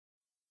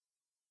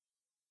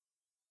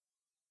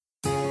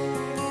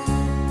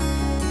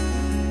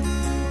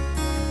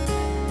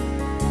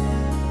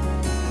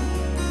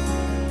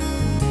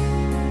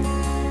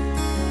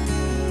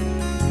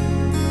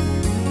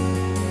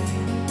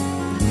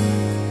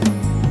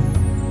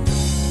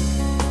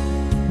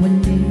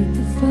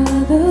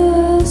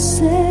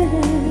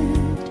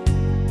said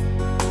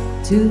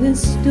to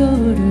his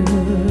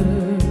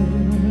daughter,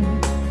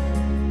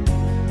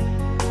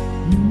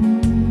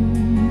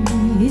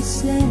 he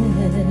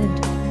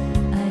said,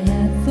 I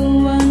have a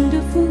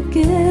wonderful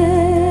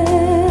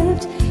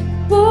gift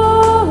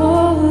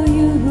for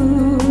you,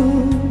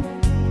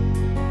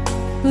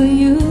 for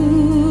you.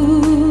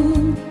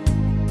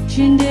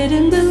 She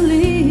didn't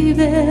believe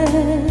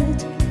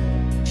it,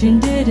 she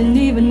didn't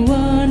even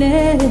want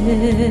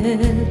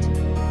it.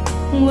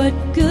 What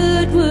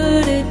good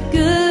would it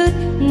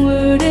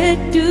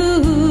do?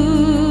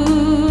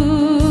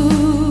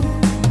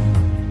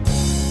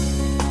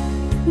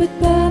 But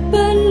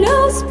Papa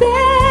knows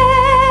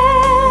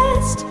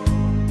best,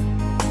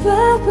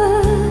 Papa,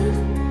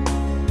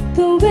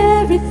 though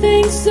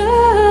everything's a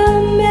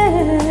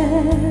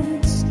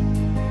mess.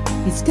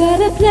 He's got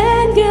a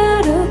plan,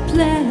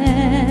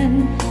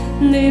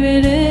 leave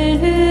it in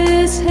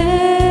his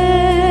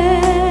hands.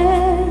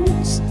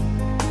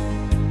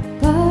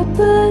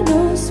 Papa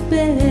knows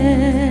best.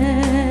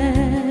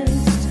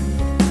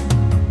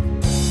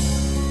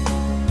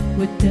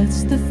 What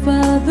does the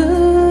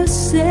Father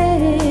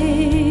say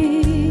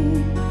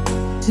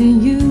to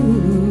you?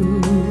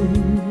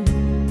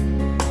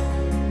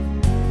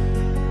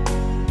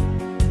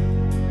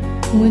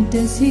 What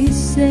does he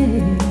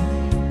say?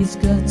 He's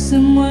got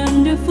some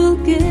wonderful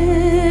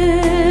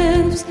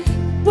gifts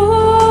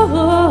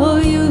for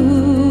you.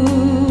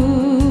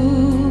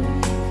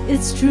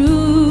 It's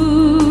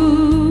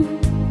true.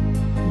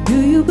 Do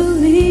you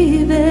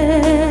believe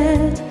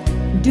it?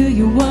 Do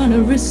you want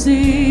to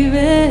receive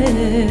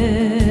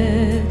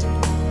it?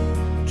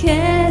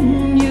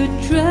 Can you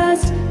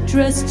trust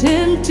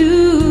him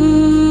too?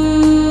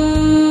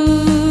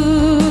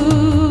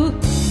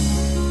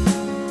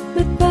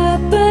 But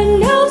Papa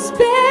knows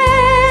best,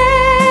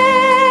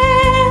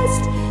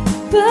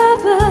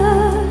 Papa,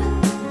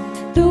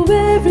 though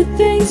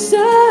everything's a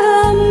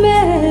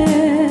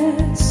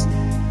mess.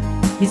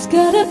 He's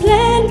got a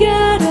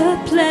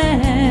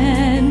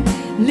plan,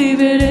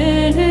 leave it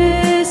in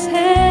his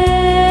hands.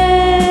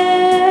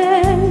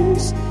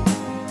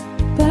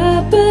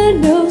 Papa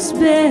knows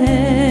best.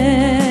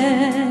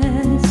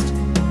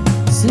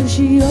 So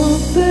she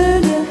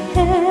opened her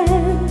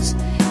hands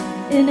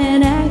in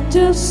an act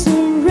of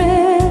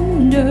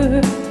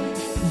surrender,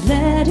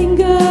 letting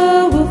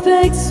go of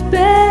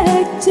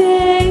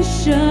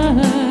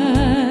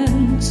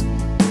expectations.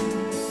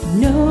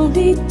 No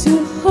need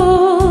to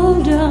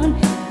hold on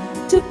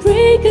to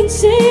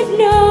preconceived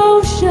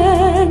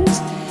notions.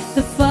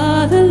 The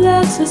Father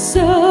loves her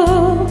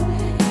so,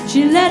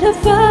 she let her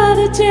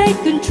Father take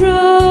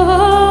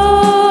control.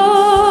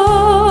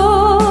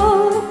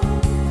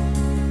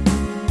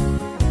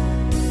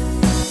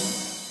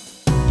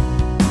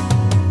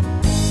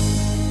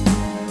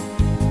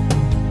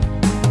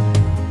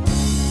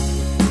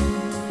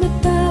 But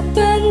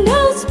Papa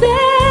knows best,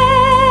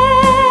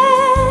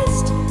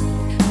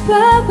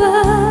 Papa,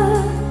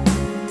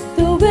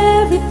 though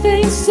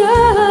everything's a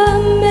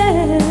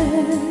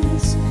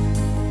mess.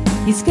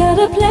 He's got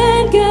a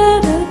plan,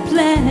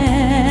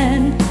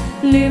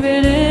 leave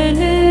it in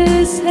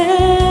his hands.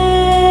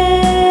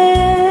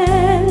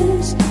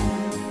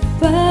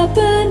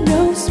 Papa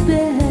knows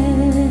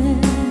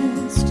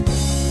best.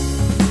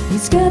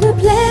 He's got a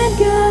plan,